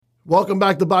Welcome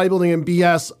back to Bodybuilding and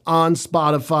BS on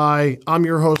Spotify. I'm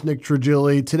your host, Nick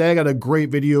Trigili. Today I got a great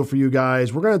video for you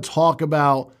guys. We're going to talk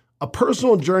about a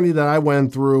personal journey that I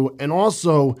went through and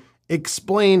also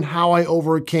explain how I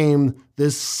overcame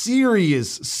this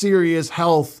serious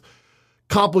health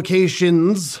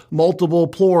complications, multiple,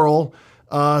 plural,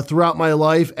 throughout my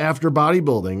life after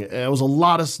bodybuilding. It was a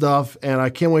lot of stuff, and I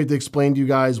can't wait to explain to you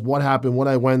guys what happened, what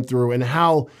I went through, and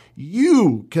how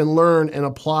you can learn and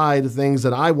apply the things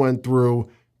that I went through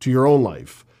to your own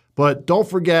life. But don't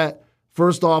forget,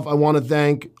 first off, I want to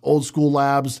thank Old School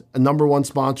Labs, a #1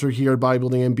 sponsor here at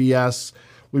Bodybuilding and BS.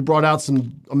 We brought out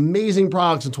some amazing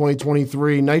products in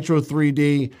 2023, Nitro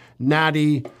 3D,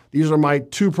 Natty. These are my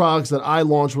 2 products that I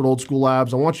launched with Old School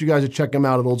Labs. I want you guys to check them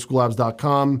out at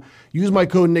oldschoollabs.com. Use my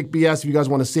code NICKBS if you guys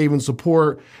want to save and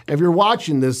support. If you're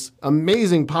watching this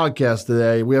amazing podcast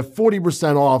today, we have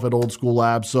 40% off at Old School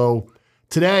Labs. So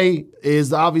today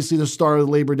is obviously the start of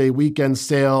the Labor Day weekend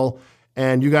sale,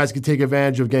 and you guys can take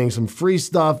advantage of getting some free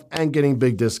stuff and getting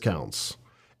big discounts.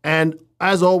 And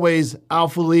as always,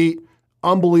 Alpha Elite,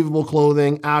 unbelievable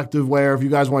clothing, activewear. If you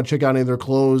guys want to check out any of their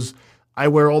clothes, I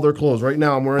wear all their clothes. Right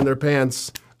now, I'm wearing their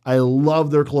pants. I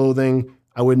love their clothing.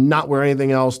 I would not wear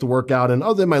anything else to work out in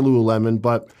other than my Lululemon,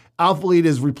 but Alpha Elite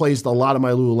has replaced a lot of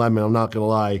my Lululemon, I'm not going to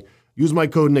lie. Use my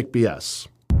code NICKBS.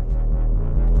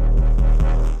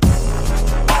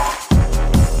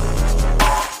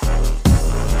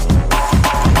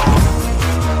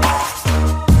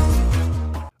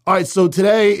 All right, so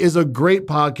today is a great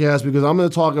podcast because I'm going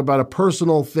to talk about a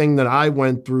personal thing that I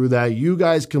went through that you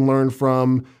guys can learn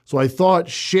from. So I thought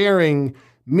sharing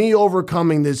me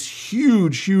overcoming this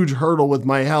huge hurdle with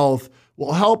my health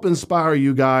will help inspire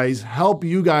you guys, help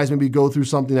you guys maybe go through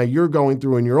something that you're going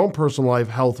through in your own personal life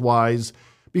health-wise,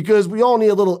 because we all need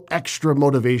a little extra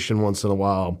motivation once in a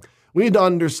while. We need to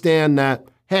understand that,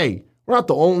 hey, we're not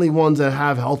the only ones that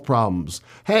have health problems.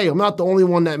 Hey, I'm not the only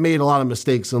one that made a lot of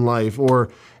mistakes in life. Or,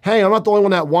 hey, I'm not the only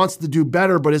one that wants to do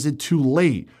better, but is it too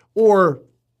late? Or,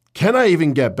 can I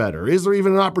even get better? Is there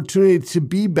even an opportunity to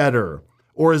be better?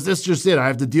 Or is this just it? I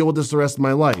have to deal with this the rest of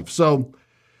my life. So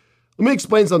let me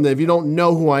explain something. If you don't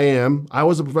know who I am, I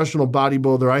was a professional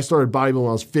bodybuilder. I started bodybuilding when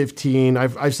I was 15.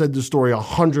 I've said this story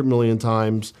 100 million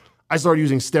times. I started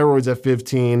using steroids at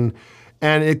 15.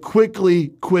 And it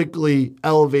quickly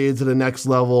elevated to the next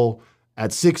level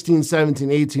at 16,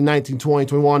 17, 18, 19, 20,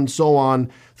 21, so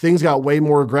on. Things got way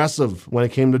more aggressive when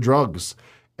it came to drugs.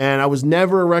 And I was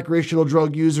never a recreational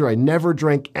drug user. I never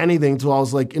drank anything until I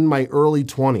was like in my early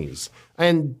 20s. I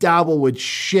didn't dabble with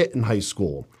shit in high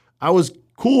school. I was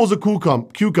cool as a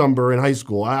cucumber in high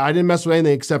school. I didn't mess with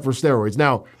anything except for steroids.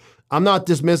 Now, I'm not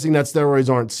dismissing that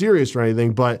steroids aren't serious or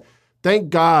anything, but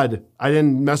thank God I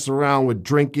didn't mess around with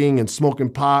drinking and smoking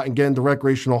pot and getting into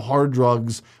recreational hard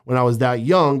drugs when I was that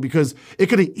young, because it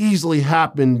could have easily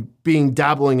happened being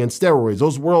dabbling in steroids.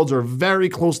 Those worlds are very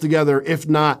close together, if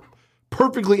not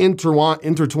perfectly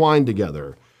intertwined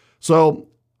together. So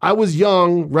I was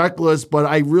young, reckless, but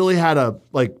I really had a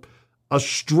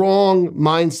strong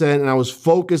mindset, and I was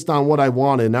focused on what I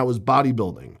wanted, and that was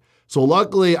bodybuilding. So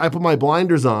luckily I put my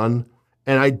blinders on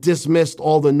and I dismissed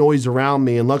all the noise around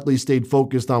me and luckily stayed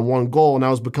focused on one goal, and I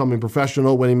was becoming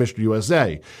professional, winning Mr.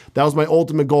 USA. That was my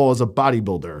ultimate goal as a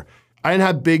bodybuilder. I didn't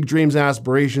have big dreams and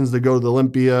aspirations to go to the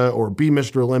Olympia or be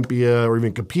Mr. Olympia or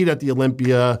even compete at the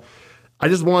Olympia. I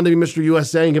just wanted to be Mr.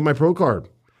 USA and get my pro card.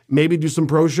 Maybe do some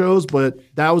pro shows, but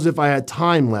that was if I had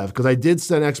time left, because I did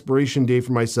set an expiration date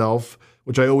for myself,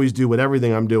 which I always do with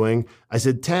everything I'm doing. I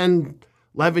said 10,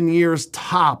 11 years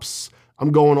tops,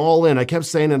 I'm going all in. I kept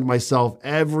saying it to myself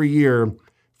every year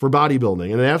for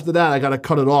bodybuilding. And after that, I got to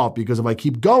cut it off, because if I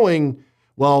keep going,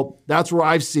 well, that's where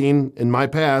I've seen in my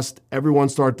past, everyone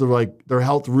start to their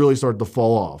health really start to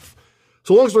fall off.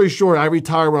 So long story short, I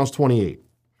retired when I was 28.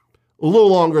 A little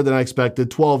longer than I expected,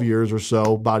 12 years or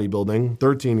so bodybuilding,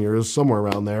 13 years, somewhere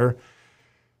around there.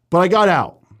 But I got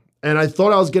out. And I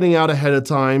thought I was getting out ahead of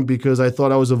time because I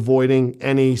thought I was avoiding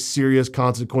any serious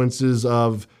consequences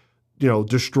of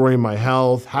destroying my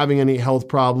health, having any health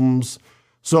problems.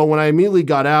 So when I immediately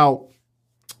got out,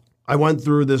 I went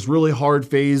through this really hard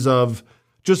phase of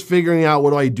just figuring out what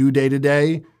do I do day to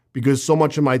day, because so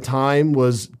much of my time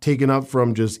was taken up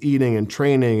from just eating and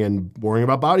training and worrying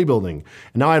about bodybuilding.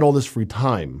 And now I had all this free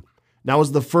time. That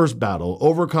was the first battle,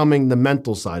 overcoming the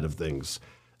mental side of things.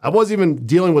 I wasn't even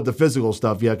dealing with the physical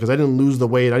stuff yet because I didn't lose the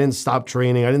weight. I didn't stop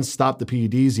training. I didn't stop the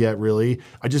PEDs yet, really.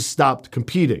 I just stopped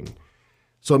competing.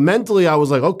 So mentally, I was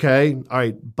like, okay, all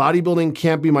right, bodybuilding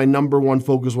can't be my #1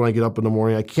 focus when I get up in the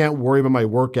morning. I can't worry about my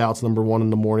workouts #1 in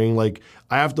the morning.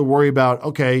 I have to worry about,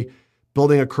 okay,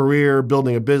 building a career,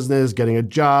 building a business, getting a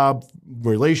job,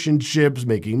 relationships,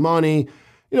 making money,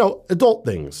 adult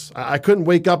things. I couldn't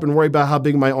wake up and worry about how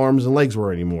big my arms and legs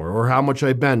were anymore, or how much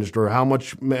I benched, or how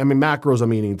much macros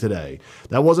I'm eating today.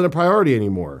 That wasn't a priority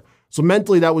anymore. So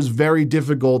mentally, that was very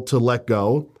difficult to let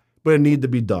go, but it needed to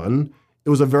be done. It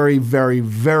was a very, very,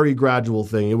 very gradual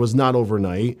thing. It was not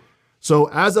overnight. So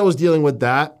as I was dealing with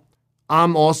that,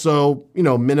 I'm also,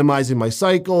 minimizing my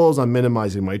cycles, I'm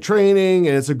minimizing my training,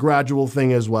 and it's a gradual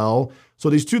thing as well. So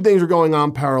these two things are going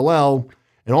on parallel,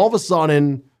 and all of a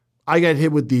sudden, I get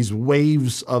hit with these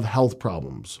waves of health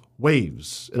problems.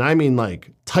 Waves. And I mean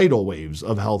like tidal waves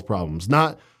of health problems,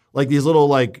 not like these little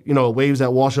waves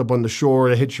that wash up on the shore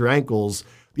that hit your ankles.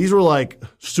 These were like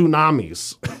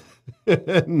tsunamis.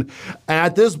 And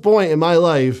at this point in my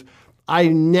life, I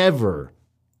never,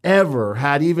 ever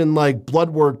had even like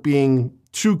blood work being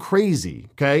too crazy,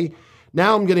 okay?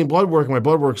 Now I'm getting blood work and my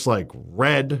blood work's like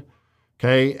red,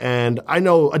 okay? And I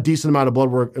know a decent amount of blood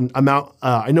work,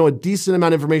 I know a decent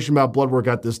amount of information about blood work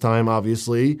at this time,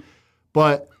 obviously,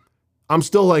 but I'm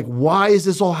still like, why is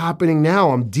this all happening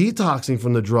now? I'm detoxing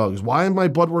from the drugs. Why is my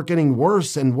blood work getting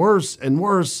worse and worse and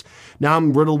worse? Now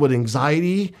I'm riddled with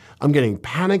anxiety. I'm getting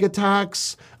panic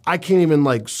attacks. I can't even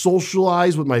like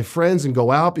socialize with my friends and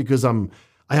go out because I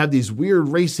have these weird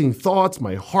racing thoughts,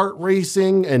 my heart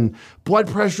racing, and blood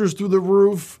pressure's through the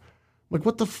roof. Like,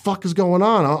 what the fuck is going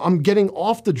on? I'm getting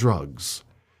off the drugs.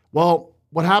 Well,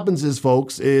 what happens is,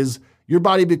 folks, is your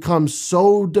body becomes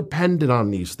so dependent on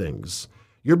these things.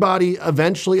 Your body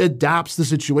eventually adapts to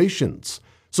situations.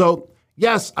 So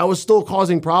yes, I was still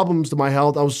causing problems to my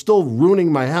health. I was still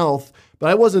ruining my health,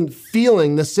 but I wasn't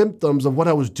feeling the symptoms of what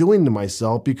I was doing to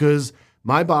myself because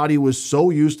my body was so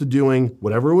used to doing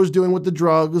whatever it was doing with the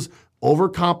drugs,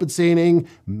 overcompensating,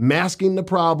 masking the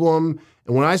problem.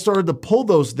 And when I started to pull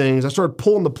those things, I started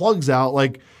pulling the plugs out.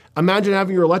 Like, imagine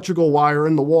having your electrical wire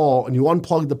in the wall and you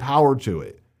unplug the power to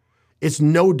it. It's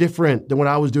no different than what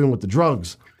I was doing with the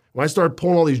drugs. When I started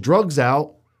pulling all these drugs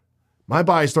out, my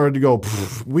body started to go,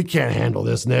 we can't handle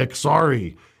this, Nick,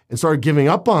 sorry, and started giving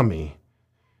up on me.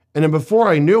 And then before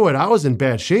I knew it, I was in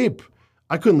bad shape.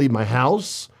 I couldn't leave my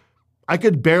house. I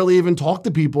could barely even talk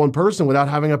to people in person without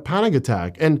having a panic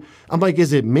attack. And I'm like,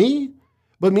 is it me?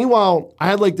 But meanwhile, I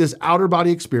had like this outer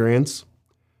body experience.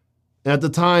 And at the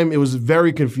time, it was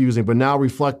very confusing, but now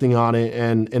reflecting on it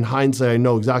and in hindsight, I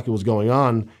know exactly what's going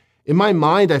on. In my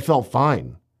mind, I felt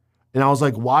fine. And I was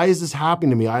like, why is this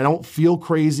happening to me? I don't feel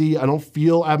crazy. I don't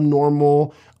feel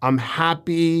abnormal. I'm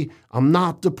happy. I'm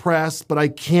not depressed, but I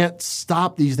can't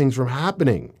stop these things from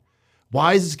happening.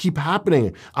 Why does this keep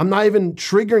happening? I'm not even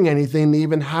triggering anything to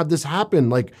even have this happen.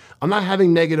 Like, I'm not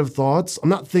having negative thoughts. I'm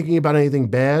not thinking about anything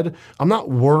bad. I'm not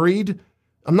worried.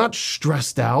 I'm not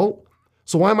stressed out.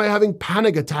 So why am I having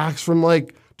panic attacks from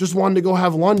like just wanting to go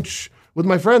have lunch with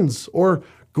my friends or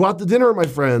go out to dinner with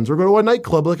my friends or go to a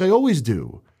nightclub like I always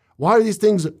do? Why are these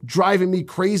things driving me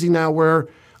crazy now where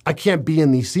I can't be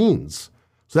in these scenes?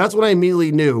 So that's when I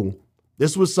immediately knew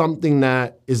this was something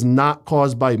that is not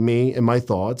caused by me and my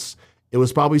thoughts. It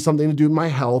was probably something to do with my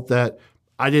health that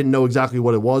I didn't know exactly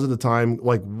what it was at the time,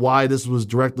 like why this was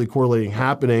directly correlating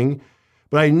happening.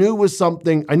 But I knew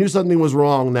something was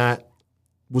wrong that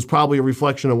was probably a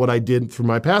reflection of what I did through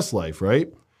my past life,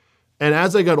 right? And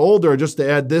as I got older, just to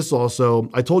add this also,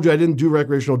 I told you I didn't do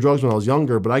recreational drugs when I was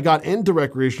younger, but I got into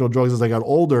recreational drugs as I got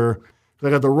older because I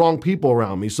got the wrong people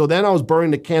around me. So then I was burning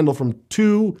the candle from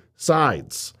two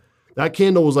sides. That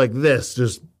candle was like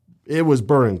this, it was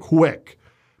burning quick.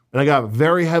 And I got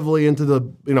very heavily into the,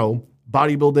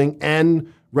 bodybuilding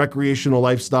and recreational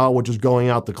lifestyle, which is going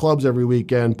out to clubs every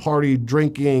weekend, party,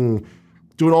 drinking,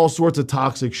 doing all sorts of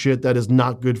toxic shit that is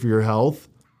not good for your health,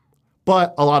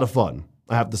 but a lot of fun.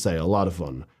 I have to say, a lot of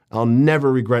fun. I'll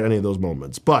never regret any of those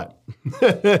moments. But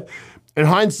in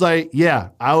hindsight, yeah,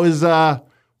 I was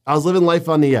living life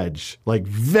on the edge,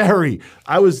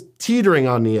 I was teetering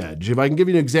on the edge. If I can give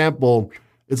you an example,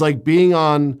 it's like being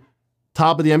on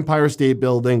top of the Empire State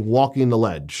Building, walking the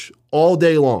ledge all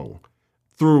day long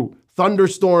through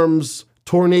thunderstorms,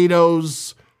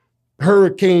 tornadoes,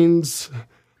 hurricanes,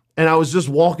 and I was just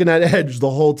walking that edge the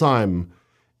whole time.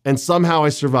 And somehow I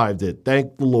survived it.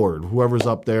 Thank the Lord, whoever's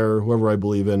up there, whoever I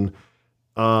believe in.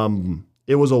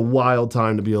 It was a wild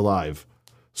time to be alive.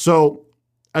 So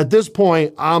at this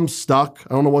point, I'm stuck.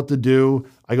 I don't know what to do.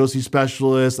 I go see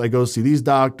specialists. I go see these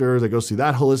doctors. I go see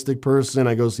that holistic person.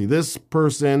 I go see this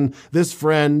person, this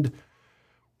friend.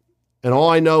 And all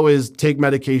I know is take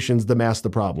medications to mask the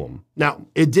problem. Now,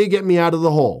 it did get me out of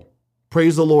the hole.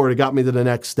 Praise the Lord. It got me to the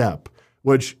next step.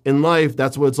 Which in life,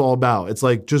 that's what it's all about. It's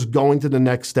like just going to the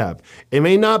next step. It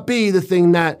may not be the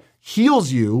thing that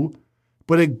heals you,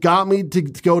 but it got me to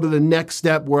go to the next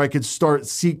step where I could start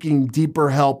seeking deeper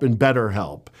help and better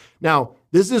help. Now,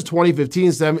 this is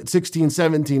 2015, 16,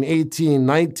 17, 18,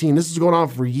 19. This is going on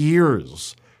for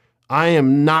years. I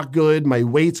am not good. My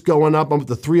weight's going up. I'm up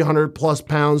to 300 plus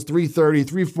pounds, 330,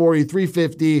 340,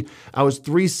 350. I was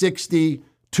 360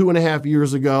 2.5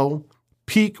 years ago.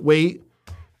 Peak weight.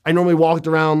 I normally walked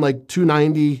around like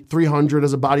 290, 300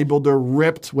 as a bodybuilder,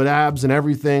 ripped with abs and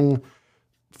everything.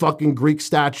 Fucking Greek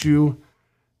statue.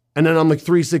 And then I'm like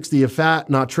 360 of fat,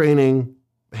 not training,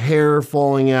 hair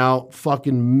falling out,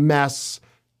 fucking mess.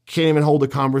 Can't even hold a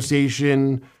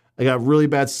conversation. I got really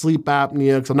bad sleep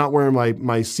apnea because I'm not wearing my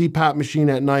CPAP machine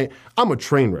at night. I'm a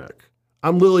train wreck.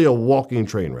 I'm literally a walking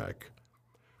train wreck.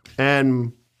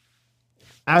 And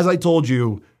as I told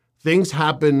you, things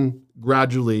happen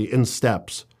gradually in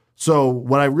steps. So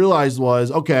what I realized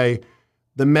was, okay,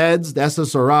 the meds, the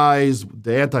SSRIs,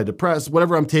 the antidepressants,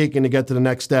 whatever I'm taking to get to the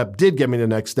next step did get me to the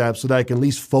next step so that I can at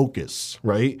least focus,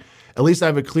 right? At least I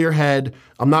have a clear head.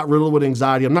 I'm not riddled with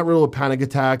anxiety. I'm not riddled with panic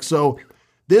attacks. So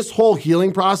this whole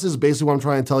healing process, basically what I'm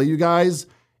trying to tell you guys,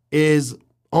 is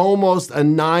almost a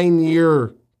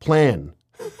 9-year plan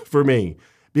for me,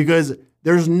 because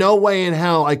there's no way in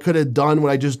hell I could have done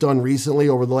what I just done recently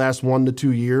over the last 1 to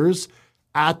 2 years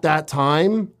at that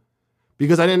time,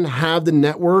 because I didn't have the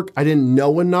network. I didn't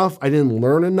know enough. I didn't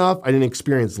learn enough. I didn't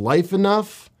experience life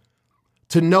enough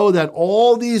to know that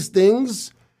all these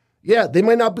things, yeah, they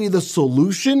might not be the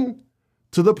solution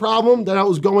to the problem that I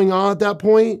was going on at that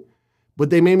point, but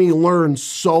they made me learn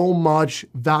so much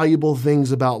valuable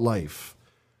things about life.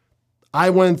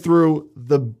 I went through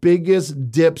the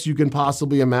biggest dips you can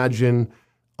possibly imagine,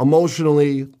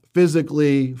 emotionally,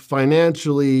 physically,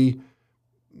 financially,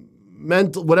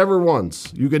 mental, whatever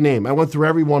ones you could name. I went through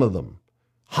every one of them.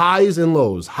 Highs and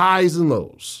lows, highs and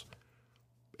lows.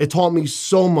 It taught me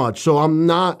so much. So I'm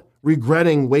not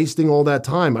regretting wasting all that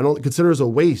time. I don't consider it as a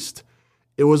waste.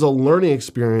 It was a learning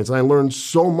experience. And I learned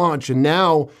so much. And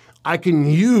now I can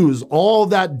use all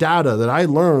that data that I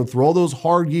learned through all those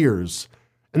hard years.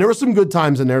 And there were some good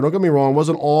times in there. Don't get me wrong. It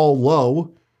wasn't all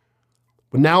low.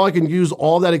 But now I can use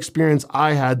all that experience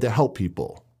I had to help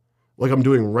people like I'm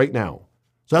doing right now.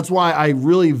 So that's why I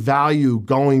really value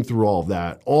going through all of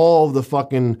that, all of the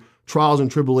fucking trials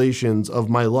and tribulations of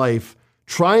my life,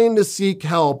 trying to seek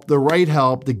help, the right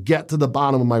help to get to the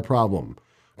bottom of my problem.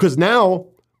 Because now,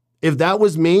 if that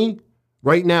was me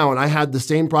right now and I had the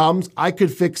same problems, I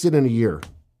could fix it in a year,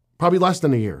 probably less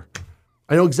than a year.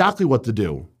 I know exactly what to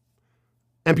do.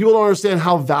 And people don't understand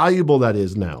how valuable that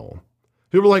is now.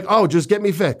 People are like, oh, just get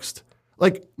me fixed.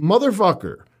 Like,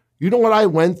 motherfucker, you know what I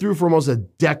went through for almost a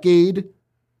decade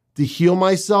to heal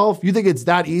myself? You think it's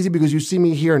that easy because you see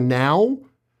me here now?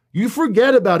 You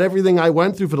forget about everything I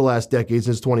went through for the last decade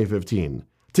since 2015.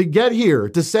 To get here,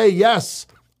 to say, yes,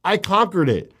 I conquered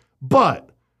it, but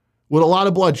with a lot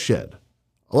of bloodshed,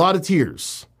 a lot of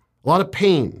tears, a lot of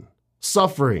pain,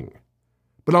 suffering.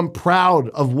 But I'm proud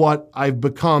of what I've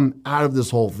become out of this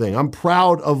whole thing. I'm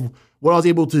proud of what I was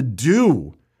able to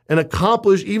do and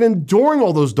accomplish even during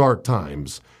all those dark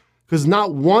times. Because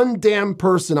not one damn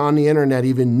person on the internet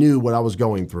even knew what I was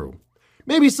going through.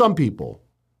 Maybe some people,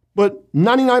 but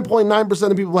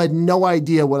 99.9% of people had no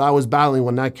idea what I was battling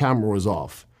when that camera was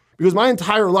off. Because my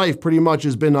entire life pretty much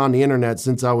has been on the internet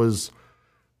since I was,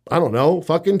 I don't know,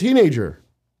 fucking teenager.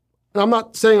 And I'm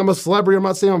not saying I'm a celebrity. I'm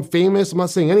not saying I'm famous. I'm not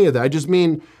saying any of that. I just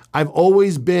mean I've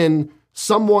always been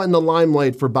somewhat in the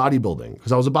limelight for bodybuilding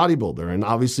because I was a bodybuilder. And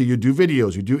obviously you do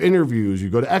videos, you do interviews, you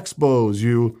go to expos,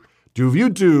 you do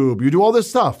YouTube, you do all this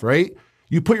stuff, right?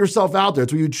 You put yourself out there.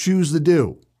 It's what you choose to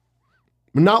do.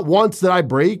 Not once did I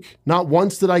break. Not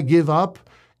once did I give up.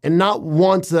 And not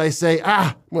once did I say,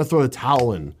 I'm going to throw the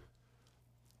towel in.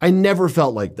 I never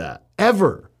felt like that,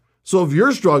 ever. So if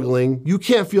you're struggling, you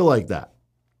can't feel like that.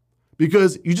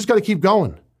 Because you just got to keep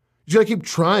going. You got to keep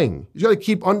trying. You got to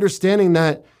keep understanding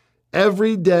that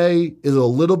every day is a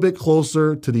little bit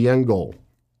closer to the end goal.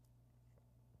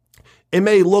 It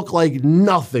may look like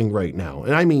nothing right now,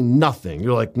 and I mean nothing.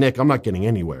 You're like, Nick, I'm not getting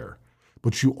anywhere.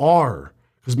 But you are,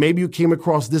 because maybe you came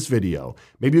across this video.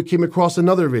 Maybe you came across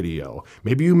another video.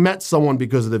 Maybe you met someone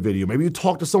because of the video. Maybe you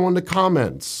talked to someone in the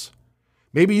comments.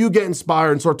 Maybe you get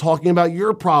inspired and start talking about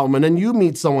your problem, and then you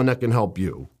meet someone that can help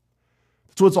you.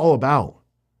 That's what it's all about.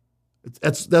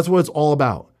 That's what it's all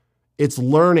about. It's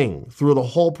learning through the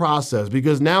whole process,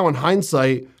 because now in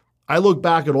hindsight, I look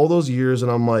back at all those years and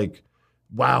I'm like,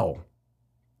 wow,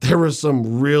 there were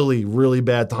some really, really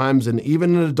bad times. And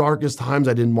even in the darkest times,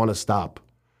 I didn't want to stop.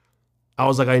 I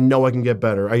was like, I know I can get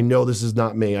better. I know this is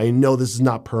not me. I know this is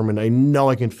not permanent. I know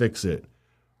I can fix it.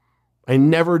 I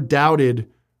never doubted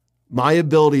my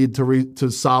ability to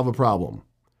solve a problem.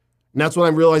 And that's what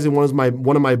I'm realizing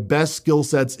one of my best skill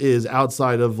sets is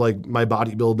outside of like my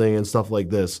bodybuilding and stuff like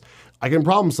this. I can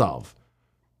problem solve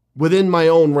within my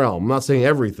own realm. I'm not saying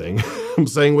everything. I'm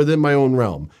saying within my own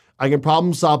realm. I can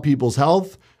problem solve people's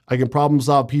health. I can problem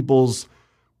solve people's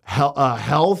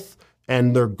health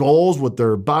and their goals with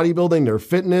their bodybuilding, their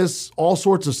fitness, all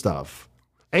sorts of stuff.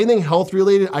 Anything health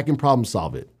related, I can problem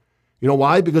solve it. You know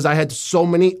why? Because I had so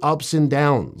many ups and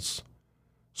downs.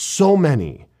 So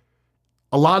many.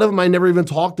 A lot of them I never even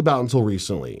talked about until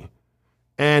recently.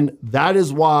 And that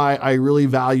is why I really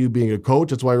value being a coach.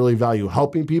 That's why I really value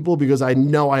helping people, because I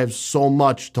know I have so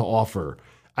much to offer.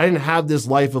 I didn't have this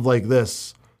life of like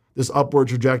this upward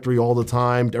trajectory all the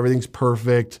time. Everything's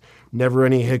perfect, never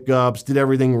any hiccups, did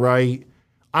everything right.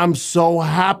 I'm so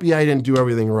happy I didn't do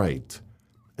everything right.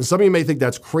 And some of you may think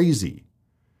that's crazy,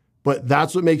 but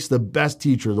that's what makes the best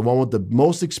teacher, the one with the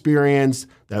most experience,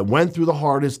 that went through the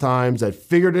hardest times, that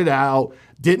figured it out,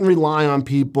 didn't rely on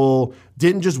people,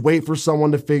 didn't just wait for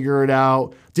someone to figure it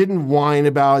out, didn't whine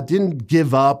about it, didn't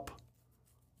give up.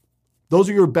 Those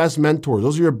are your best mentors.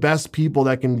 Those are your best people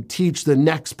that can teach the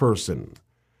next person.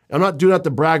 I'm not doing that to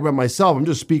brag about myself. I'm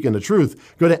just speaking the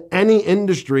truth. Go to any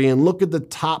industry and look at the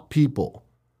top people.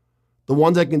 The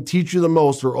ones that can teach you the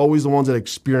most are always the ones that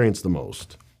experience the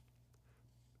most.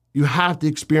 You have to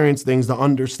experience things to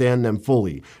understand them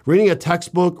fully. Reading a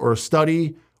textbook or a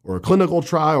study or a clinical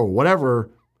trial or whatever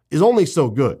is only so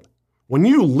good. When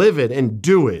you live it and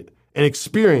do it and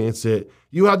experience it,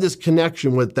 you have this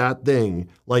connection with that thing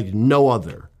like no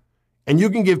other. And you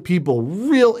can give people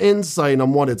real insight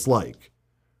on what it's like.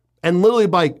 And literally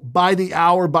by the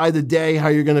hour, by the day, how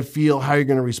you're going to feel, how you're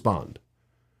going to respond.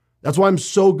 That's why I'm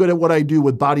so good at what I do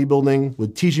with bodybuilding,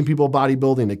 with teaching people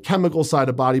bodybuilding, the chemical side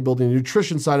of bodybuilding, the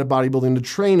nutrition side of bodybuilding, the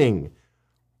training.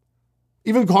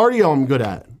 Even cardio I'm good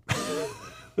at.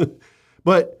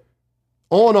 But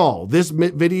all in all, this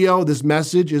video, this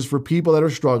message is for people that are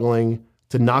struggling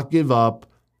to not give up.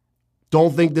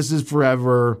 Don't think this is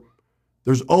forever.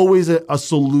 There's always a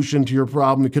solution to your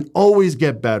problem. It can always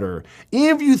get better.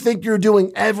 Even if you think you're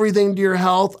doing everything to your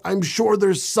health, I'm sure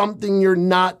there's something you're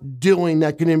not doing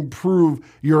that can improve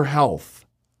your health.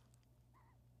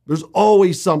 There's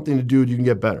always something to do you can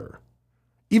get better.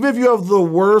 Even if you have the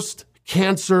worst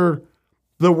cancer,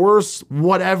 the worst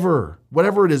whatever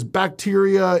it is,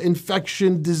 bacteria,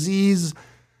 infection, disease,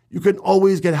 you can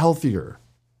always get healthier.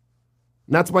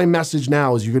 And that's my message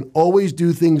now, is you can always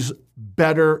do things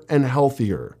better and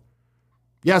healthier.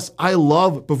 Yes, I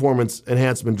love performance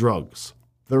enhancement drugs.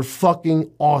 They're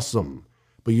fucking awesome.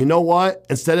 But you know what?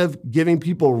 Instead of giving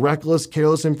people reckless,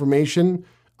 careless information,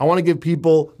 I want to give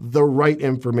people the right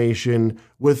information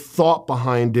with thought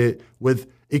behind it, with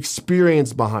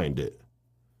experience behind it.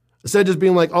 Instead of just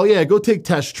being like, oh yeah, go take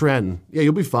Test Tren. Yeah,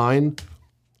 you'll be fine.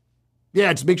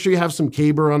 Yeah, just make sure you have some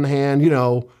Caber on hand,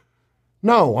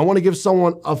 No, I want to give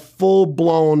someone a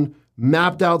full-blown,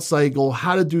 mapped out cycle,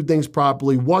 how to do things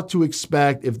properly, what to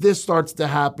expect, if this starts to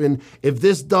happen, if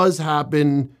this does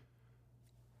happen.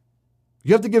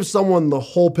 You have to give someone the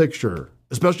whole picture,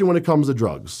 especially when it comes to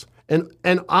drugs.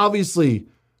 And obviously,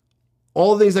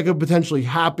 all the things that could potentially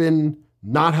happen,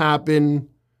 not happen,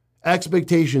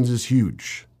 expectations is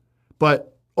huge.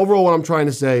 But overall, what I'm trying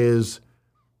to say is,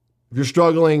 if you're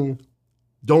struggling,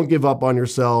 don't give up on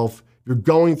yourself. If you're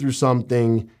going through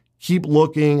something, keep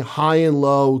looking high and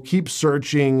low, keep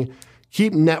searching,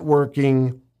 keep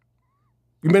networking.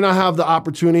 You may not have the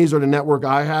opportunities or the network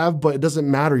I have, but it doesn't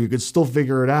matter. You could still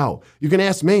figure it out. You can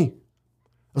ask me.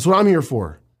 That's what I'm here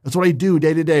for. That's what I do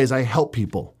day to day, is I help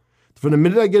people. From the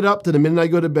minute I get up to the minute I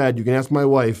go to bed, you can ask my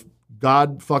wife,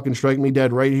 God fucking strike me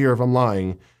dead right here if I'm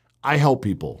lying. I help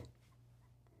people.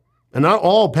 And not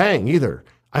all paying either.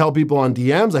 I help people on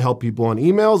DMs. I help people on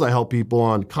emails. I help people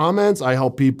on comments. I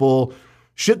help people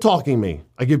shit talking me.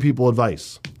 I give people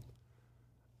advice.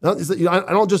 I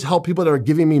don't just help people that are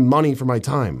giving me money for my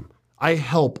time. I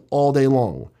help all day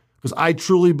long because I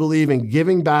truly believe in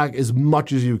giving back as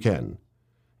much as you can,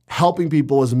 helping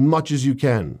people as much as you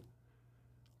can.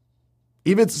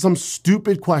 Even if it's some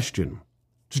stupid question,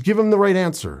 just give them the right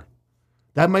answer.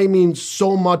 That might mean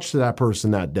so much to that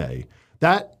person that day.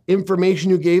 That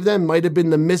information you gave them might have been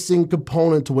the missing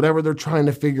component to whatever they're trying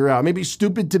to figure out. It may be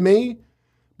stupid to me,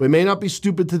 but it may not be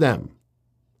stupid to them.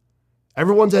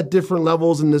 Everyone's at different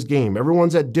levels in this game.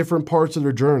 Everyone's at different parts of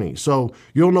their journey. So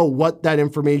you don't know what that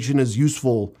information is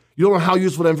useful. You don't know how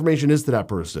useful that information is to that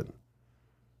person.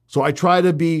 So I try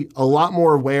to be a lot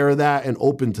more aware of that and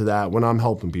open to that when I'm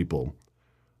helping people.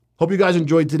 Hope you guys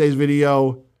enjoyed today's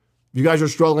video. If you guys are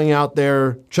struggling out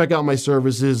there, check out my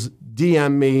services,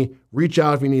 DM me, reach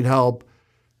out if you need help.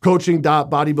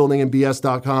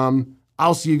 coaching.bodybuildingandbs.com.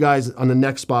 I'll see you guys on the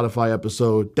next Spotify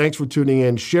episode. Thanks for tuning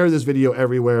in. Share this video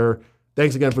everywhere.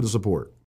 Thanks again for the support.